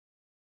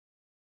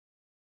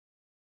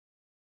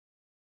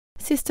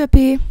Sista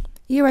P,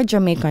 you're a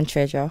Jamaican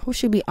treasure who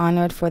should be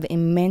honored for the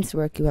immense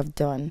work you have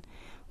done.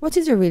 What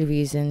is the real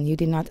reason you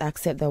did not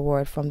accept the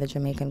award from the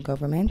Jamaican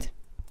government?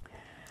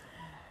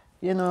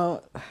 You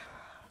know,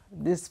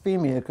 this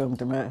female come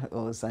to my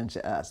house and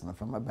she asked me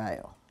for my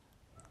bio.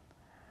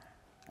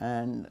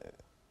 And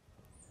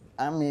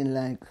I mean,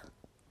 like,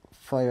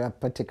 for a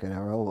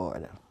particular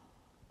award.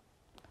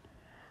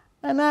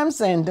 And I'm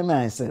saying to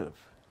myself,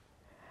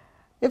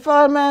 if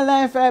all my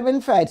life I've been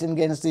fighting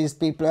against these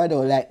people, I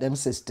don't like them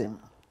system.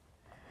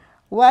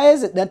 Why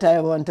is it that I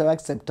want to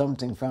accept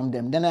something from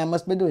them? Then I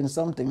must be doing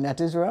something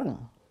that is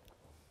wrong.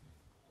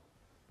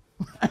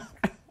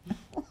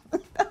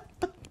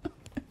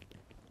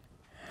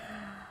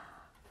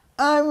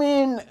 I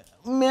mean,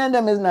 me and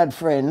them is not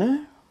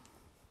friends.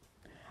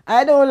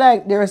 I don't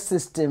like their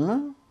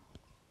system.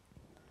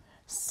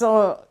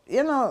 So,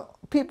 you know,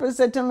 people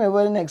say to me,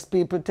 well, next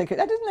people take it.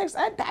 That is next.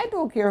 I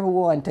don't care who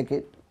want to take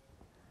it.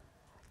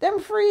 Them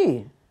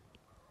free.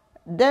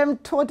 Them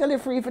totally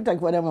free for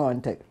take what they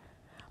want to take.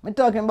 I'm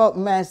talking about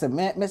myself.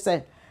 Me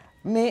say,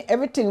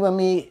 everything when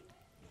me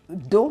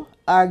do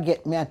or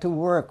get, me have to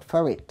work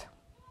for it.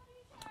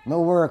 Me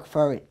work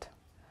for it.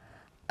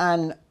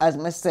 And as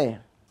me say,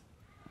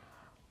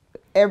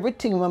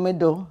 everything when me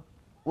do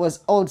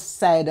was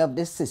outside of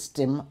the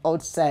system,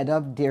 outside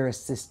of their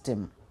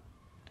system.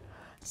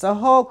 So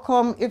how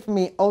come if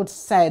me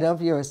outside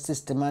of your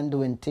system and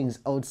doing things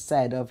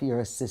outside of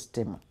your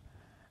system,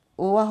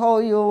 how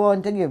you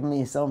want to give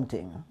me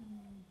something?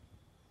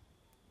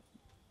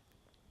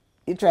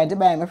 You trying to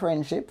buy my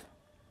friendship?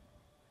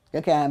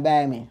 You can't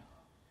buy me.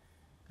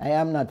 I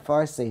am not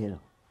for sale.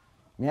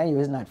 Me and you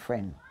is not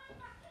friend.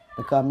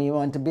 Because me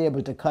want to be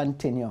able to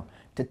continue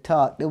to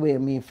talk the way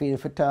me feel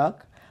for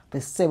talk,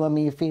 to say what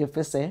me feel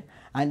for say,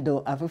 and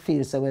don't have to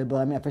feel so well,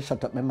 but I have to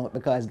shut up my mouth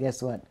because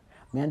guess what?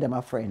 Me and them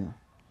are friend.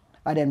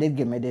 Or them did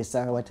give me this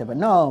or whatever.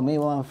 No, me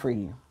want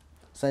free.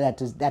 So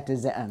that is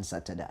the answer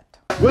to that.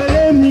 Well,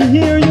 let me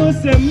hear you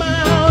say,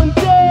 man.